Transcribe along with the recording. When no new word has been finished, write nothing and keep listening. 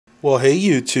Well, hey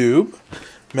YouTube,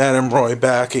 Madam Roy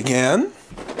back again.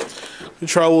 We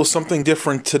try a little something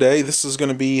different today. This is going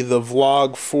to be the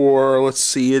vlog for, let's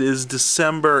see, it is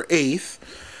December 8th.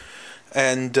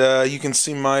 And you can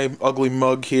see my ugly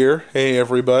mug here. Hey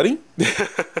everybody.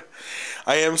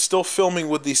 I am still filming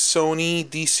with the Sony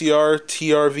DCR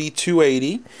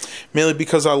TRV-280, mainly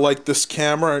because I like this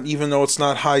camera, and even though it's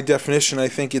not high definition, I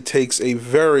think it takes a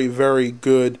very, very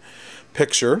good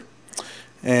picture.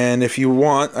 And if you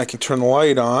want, I can turn the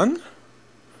light on,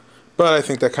 but I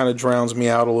think that kind of drowns me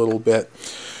out a little bit.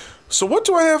 So what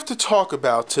do I have to talk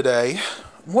about today?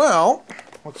 Well,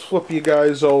 let's flip you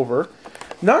guys over.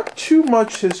 Not too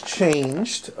much has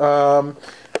changed.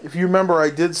 If you remember,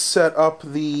 I did set up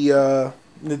the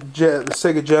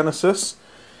Sega Genesis,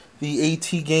 the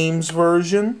AT Games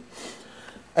version,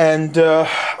 and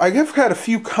I have had a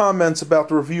few comments about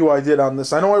the review I did on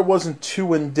this. I know I wasn't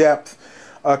too in-depth.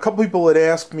 A couple people had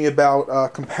asked me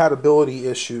about compatibility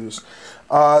issues.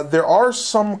 There are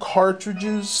some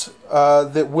cartridges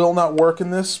that will not work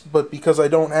in this, but because I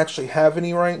don't actually have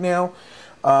any right now,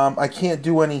 I can't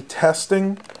do any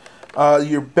testing.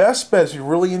 Your best bet, if you're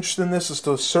really interested in this, is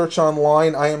to search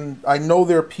online. I know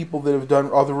there are people that have done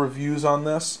other reviews on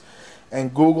this,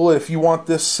 and Google it. If you want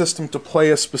this system to play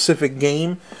a specific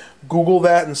game, Google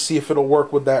that and see if it'll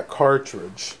work with that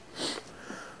cartridge.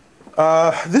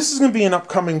 This is going to be an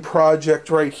upcoming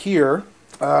project right here.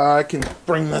 I can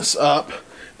bring this up.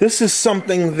 This is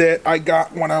something that I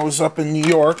got when I was up in New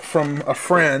York from a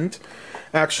friend,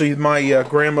 actually my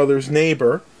grandmother's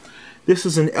neighbor. This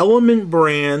is an Element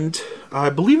brand. I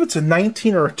believe it's a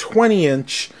 19 or a 20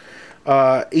 inch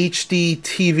HD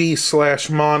TV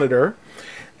 / monitor,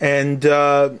 and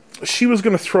she was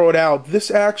going to throw it out.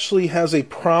 This actually has a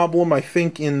problem, I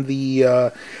think, in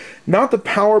the not the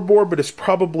power board, but it's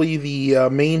probably the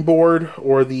main board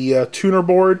or the tuner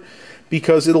board,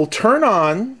 because it'll turn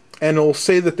on and it'll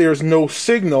say that there's no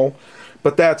signal,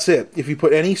 but that's it. If you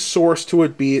put any source to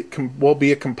it, be it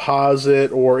a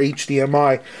composite or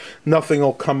HDMI, nothing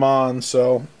will come on.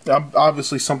 So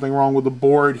obviously something wrong with the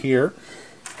board here.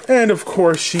 And of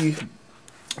course she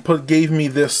gave me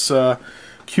this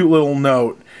cute little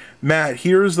note. Matt,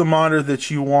 here's the monitor that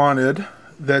you wanted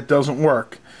that doesn't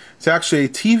work. It's actually a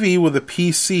TV with a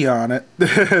PC on it,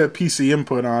 PC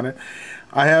input on it.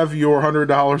 I have your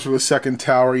 $100 for the second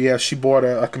tower. Yeah, she bought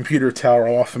a computer tower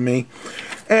off of me.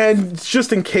 And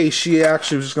just in case, she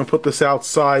actually was just going to put this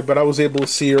outside, but I was able to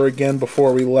see her again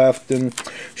before we left, and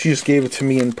she just gave it to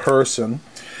me in person.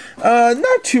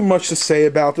 Not too much to say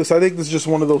about this. I think this is just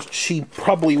one of those cheap,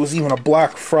 probably was even a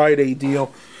Black Friday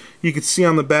deal. You can see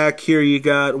on the back here, you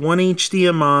got one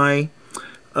HDMI,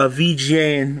 a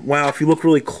VGA, and wow, if you look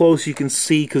really close, you can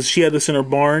see, because she had this in her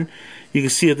barn, you can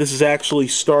see that this has actually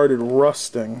started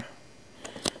rusting.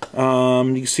 You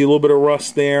can see a little bit of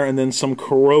rust there, and then some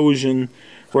corrosion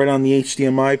right on the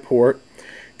HDMI port.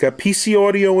 Got PC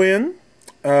audio in.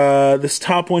 This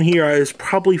top one here is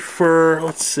probably for,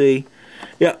 let's see,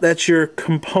 yeah, that's your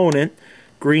component,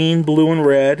 green, blue, and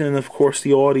red, and of course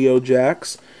the audio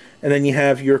jacks. And then you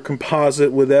have your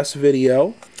composite with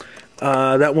S-Video.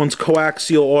 That one's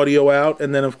coaxial audio out,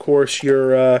 and then of course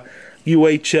your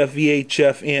UHF,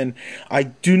 VHF in. I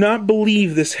do not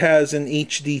believe this has an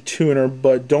HD tuner,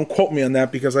 but don't quote me on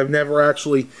that because I've never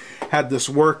actually had this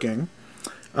working.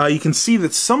 You can see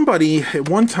that somebody, at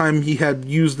one time, he had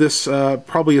used this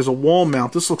probably as a wall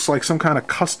mount. This looks like some kind of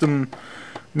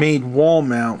custom-made wall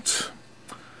mount.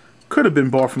 Could have been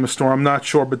bought from a store, I'm not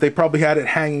sure, but they probably had it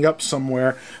hanging up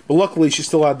somewhere. But luckily, she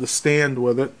still had the stand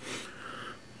with it.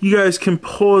 You guys can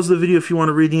pause the video if you want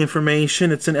to read the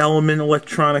information. It's an Element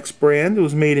Electronics brand. It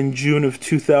was made in June of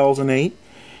 2008.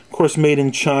 Of course, made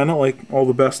in China, like all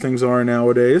the best things are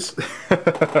nowadays.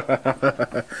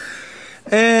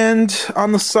 And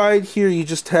on the side here, you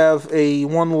just have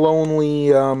one lonely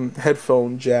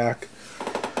headphone jack.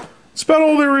 That's about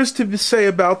all there is to say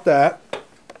about that.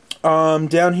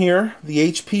 Down here,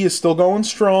 the HP is still going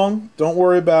strong. Don't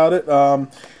worry about it.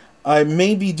 I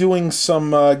may be doing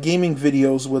some gaming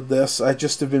videos with this. I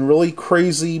just have been really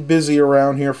crazy busy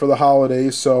around here for the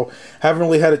holidays, so haven't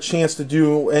really had a chance to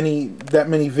do that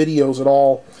many videos at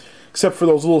all, except for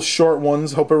those little short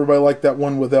ones. Hope everybody liked that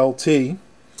one with LT.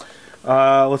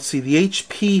 Let's see, the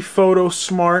HP Photo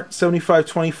Smart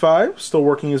 7525, still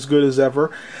working as good as ever.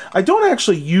 I don't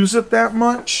actually use it that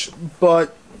much,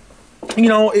 but you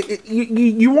know,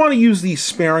 you want to use these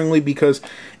sparingly because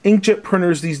inkjet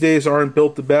printers these days aren't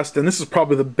built the best, and this is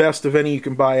probably the best of any you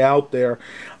can buy out there.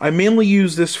 I mainly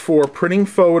use this for printing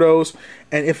photos,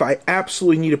 and if I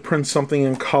absolutely need to print something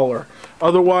in color.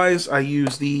 Otherwise, I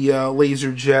use the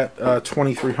LaserJet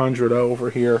 2300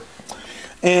 over here.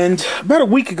 And about a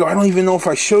week ago, I don't even know if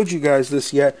I showed you guys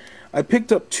this yet, I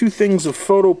picked up 2 things of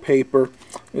photo paper.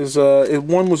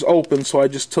 One was open, so I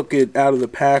just took it out of the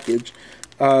package.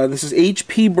 This is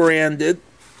HP branded.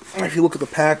 If you look at the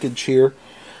package here,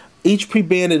 HP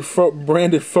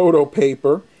branded photo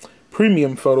paper,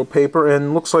 premium photo paper,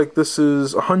 and looks like this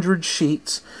is 100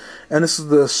 sheets. And this is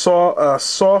the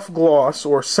soft gloss,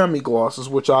 or semi-glosses,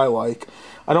 which I like.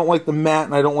 I don't like the matte,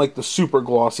 and I don't like the super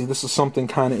glossy. This is something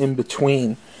kind of in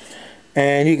between.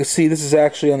 And you can see this is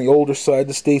actually on the older side.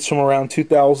 This dates from around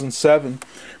 2007.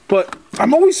 But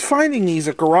I'm always finding these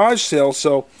at garage sales,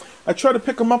 so I try to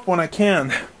pick them up when I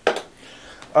can.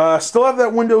 Still have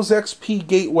that Windows XP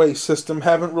gateway system.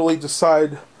 Haven't really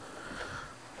decided.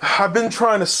 I've been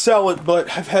trying to sell it,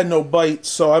 but I've had no bite,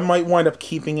 so I might wind up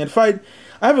keeping it. I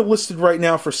have it listed right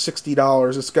now for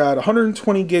 $60. It's got a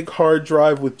 120 gig hard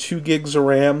drive with 2 gigs of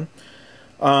RAM.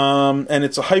 And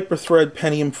it's a Hyper-Thread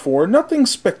Pentium 4. Nothing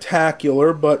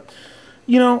spectacular, but,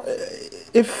 you know,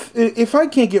 if I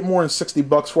can't get more than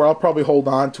 $60 for it, I'll probably hold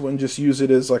on to it and just use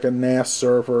it as like a NAS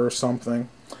server or something.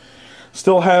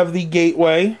 Still have the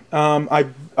gateway.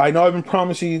 I know I've been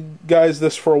promising you guys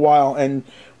this for a while, and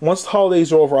once the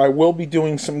holidays are over, I will be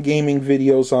doing some gaming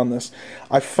videos on this.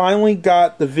 I finally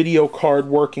got the video card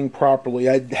working properly.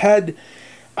 I had...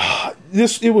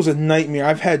 it was a nightmare.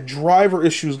 I've had driver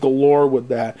issues galore with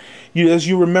that. As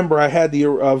you remember, I had the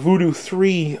Voodoo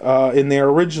 3 in there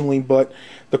originally, but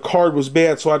the card was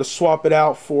bad, so I had to swap it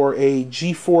out for a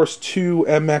GeForce 2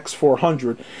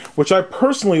 MX400, which I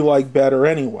personally like better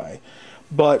anyway.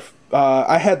 But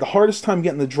I had the hardest time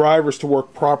getting the drivers to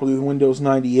work properly with Windows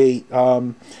 98.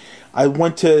 I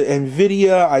went to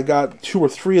NVIDIA. I got 2 or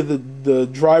 3 of the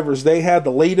drivers they had.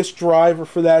 The latest driver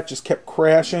for that just kept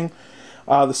crashing.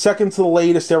 The second to the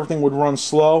latest, everything would run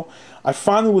slow. I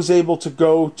finally was able to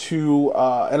go to,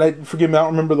 and forgive me, I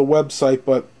don't remember the website,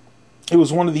 but it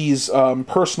was one of these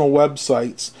personal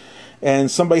websites.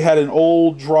 And somebody had an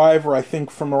old driver, I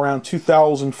think from around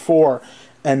 2004,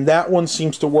 and that one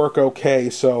seems to work okay.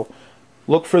 So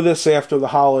look for this after the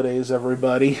holidays,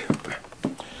 everybody.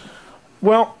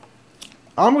 Well,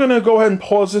 I'm going to go ahead and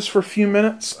pause this for a few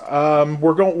minutes.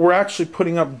 We're actually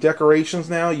putting up decorations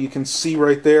now. You can see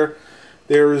right there.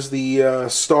 There is the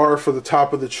star for the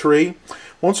top of the tree.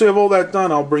 Once we have all that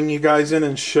done, I'll bring you guys in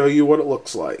and show you what it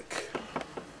looks like.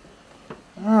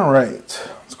 Alright,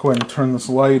 let's go ahead and turn this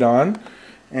light on,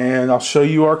 and I'll show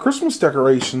you our Christmas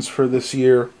decorations for this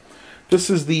year. This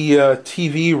is the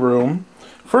TV room.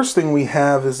 First thing we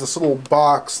have is this little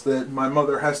box that my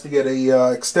mother has to get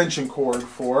a extension cord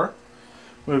for.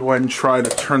 I'm going to go ahead and try to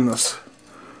turn this.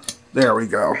 There we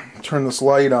go. Turn this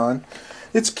light on.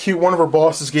 It's cute. One of her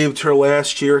bosses gave it to her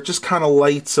last year. It just kind of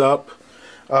lights up.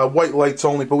 White lights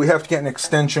only, but we have to get an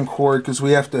extension cord because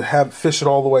we have to fish it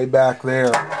all the way back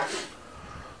there.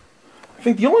 I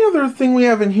think the only other thing we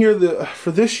have in here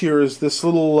for this year is this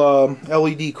little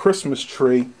LED Christmas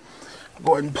tree. I'll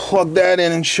go ahead and plug that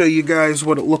in and show you guys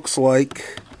what it looks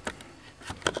like.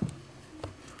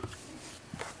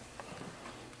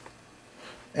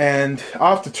 And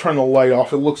I'll have to turn the light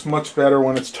off. It looks much better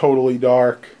when it's totally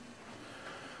dark.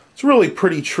 It's a really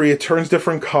pretty tree. It turns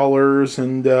different colors,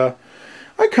 and I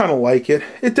kind of like it.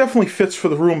 It definitely fits for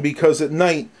the room because at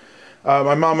night,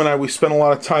 my mom and I, we spend a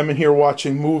lot of time in here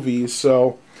watching movies,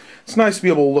 so it's nice to be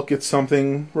able to look at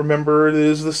something. Remember, it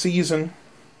is the season.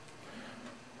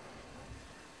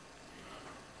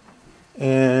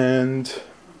 And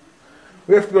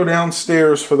we have to go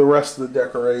downstairs for the rest of the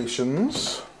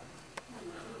decorations.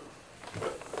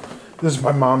 This is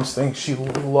my mom's thing. She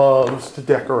loves to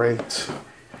decorate.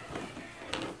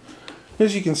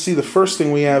 As you can see, the first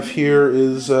thing we have here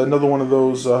is another one of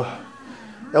those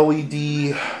LED.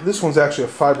 This one's actually a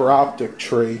fiber optic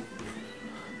tree.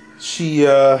 She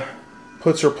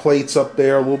puts her plates up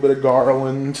there, a little bit of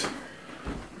garland.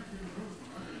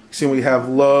 See, we have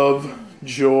love,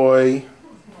 joy,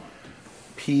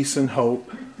 peace, and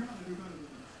hope.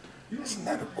 Isn't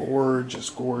that a gorgeous,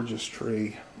 gorgeous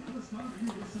tree?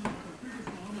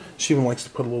 She even likes to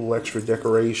put a little extra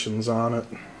decorations on it.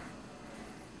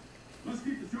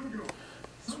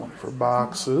 This one for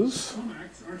boxes.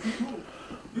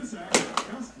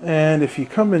 And if you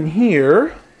come in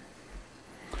here,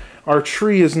 our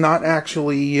tree is not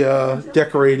actually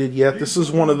decorated yet. This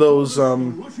is one of those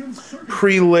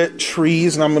pre-lit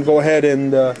trees, and I'm going to go ahead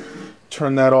and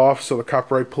turn that off so the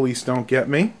copyright police don't get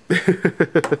me.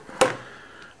 It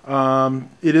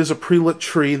is a pre-lit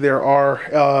tree. There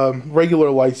are regular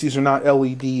lights. These are not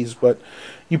LEDs, but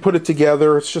you put it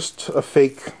together. It's just a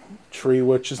fake tree,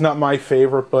 which is not my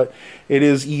favorite, but it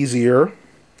is easier.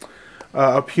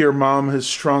 Up here, Mom has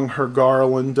strung her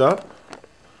garland up.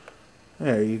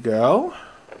 There you go.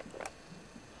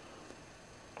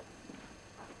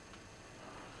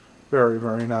 Very,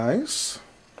 very nice.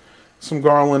 Some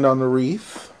garland on the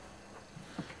wreath.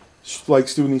 She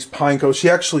likes doing these pine cones. She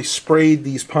actually sprayed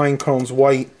these pine cones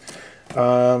white.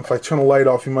 If I turn the light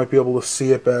off, you might be able to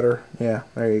see it better. Yeah,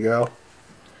 there you go.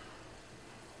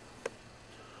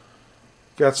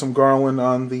 Got some garland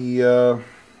on the,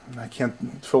 I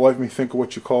can't for the life of me think of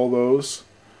what you call those.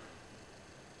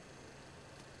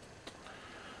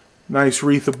 Nice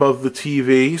wreath above the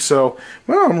TV. So,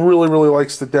 Mom really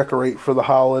likes to decorate for the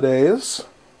holidays.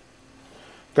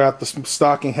 Got the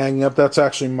stocking hanging up. That's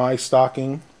actually my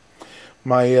stocking.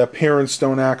 My parents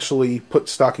don't actually put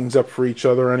stockings up for each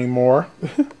other anymore.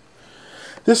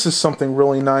 This is something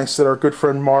really nice that our good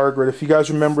friend Margaret, if you guys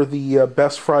remember the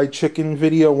Best Fried Chicken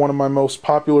video, one of my most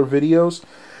popular videos,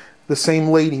 the same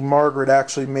lady, Margaret,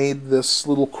 actually made this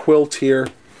little quilt here.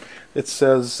 It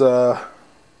says, let's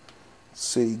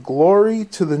see, Glory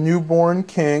to the Newborn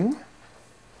King.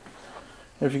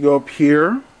 If you go up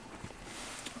here,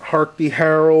 Hark the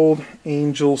Herald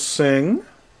Angels Sing.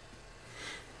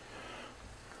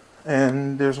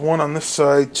 And there's one on this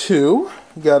side too.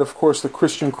 You got, of course, the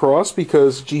Christian cross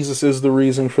because Jesus is the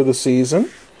reason for the season.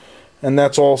 And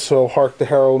that's also Hark the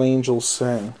Herald Angels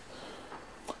Sing.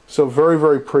 So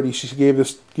very pretty. She gave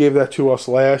that to us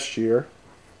last year.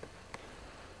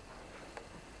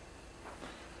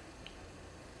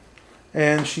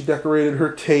 And she decorated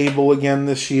her table again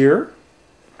this year.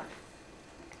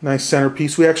 Nice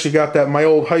centerpiece. We actually got that. My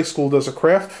old high school does a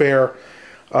craft fair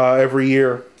every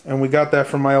year. And we got that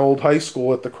from my old high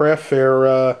school at the craft fair,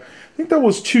 I think that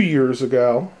was 2 years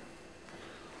ago.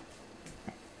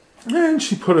 And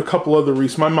she put a couple other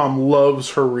wreaths. My mom loves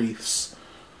her wreaths.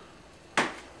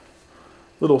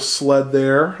 Little sled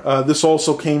there. This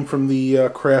also came from the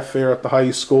craft fair at the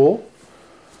high school.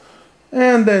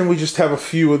 And then we just have a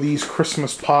few of these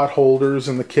Christmas pot holders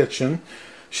in the kitchen.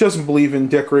 She doesn't believe in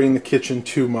decorating the kitchen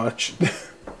too much.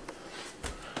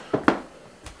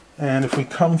 And if we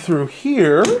come through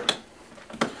here,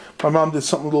 my mom did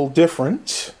something a little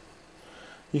different.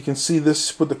 You can see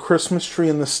this with the Christmas tree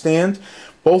and the stand.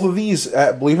 Both of these,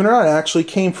 believe it or not, actually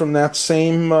came from that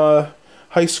same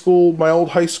high school, my old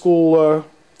high school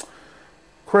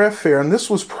craft fair. And this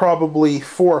was probably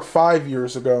 4 or 5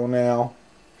 years ago now.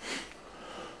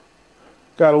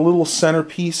 Got a little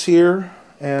centerpiece here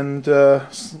and a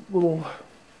little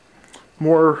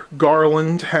more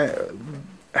garland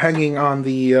hanging on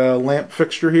the lamp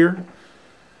fixture here.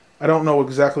 I don't know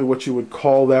exactly what you would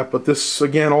call that, but this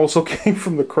again also came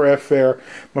from the craft fair.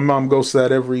 My mom goes to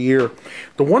that every year.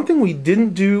 The one thing we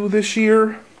didn't do this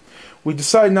year, we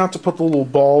decided not to put the little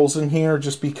balls in here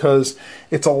just because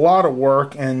it's a lot of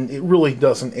work and it really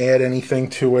doesn't add anything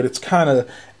to it. It's kind of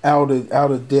out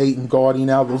of date and gaudy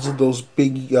now. Those are those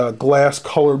big glass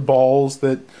colored balls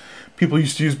that people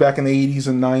used to use back in the 80s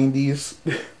and 90s.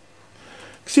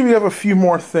 See, we have a few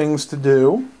more things to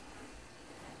do.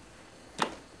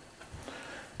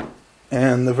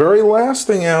 And the very last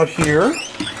thing out here,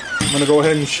 I'm going to go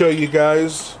ahead and show you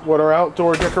guys what our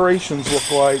outdoor decorations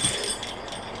look like.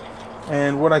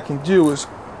 And what I can do is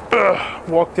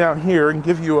walk down here and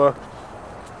give you a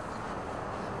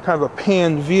kind of a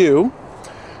pan view.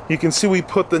 You can see we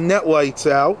put the net lights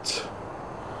out.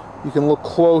 You can look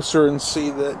closer and see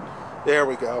that, there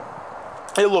we go.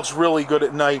 It looks really good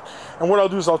at night. And what I'll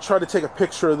do is I'll try to take a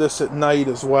picture of this at night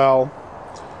as well.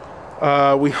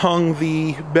 We hung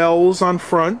the bells on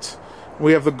front.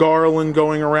 We have the garland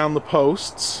going around the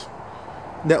posts.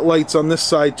 Net lights on this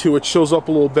side too. It shows up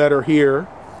a little better here.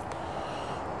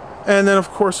 And then of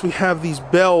course we have these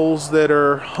bells that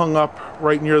are hung up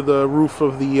right near the roof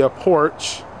of the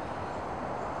porch.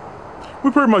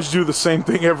 We pretty much do the same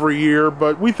thing every year,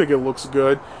 but we think it looks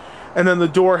good. And then the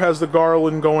door has the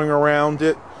garland going around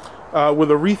it with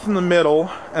a wreath in the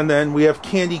middle, and then we have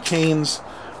candy canes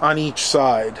on each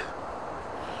side.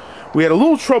 We had a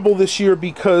little trouble this year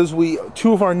because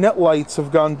two of our net lights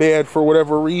have gone bad for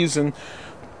whatever reason.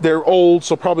 They're old,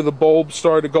 so probably the bulbs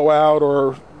started to go out,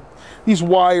 or these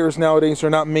wires nowadays are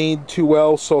not made too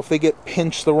well, so if they get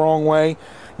pinched the wrong way,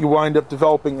 you wind up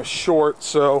developing a short.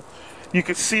 So you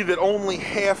can see that only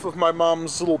half of my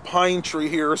mom's little pine tree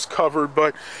here is covered,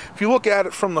 but if you look at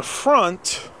it from the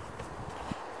front,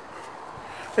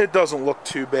 it doesn't look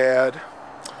too bad.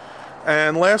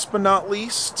 And last but not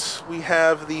least, we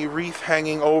have the wreath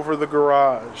hanging over the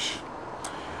garage.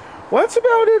 Well, that's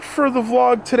about it for the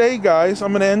vlog today, guys.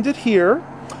 I'm going to end it here.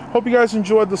 Hope you guys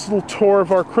enjoyed this little tour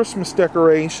of our Christmas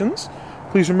decorations.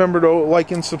 Please remember to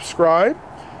like and subscribe.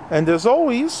 And as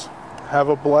always, have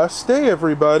a blessed day,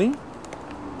 everybody.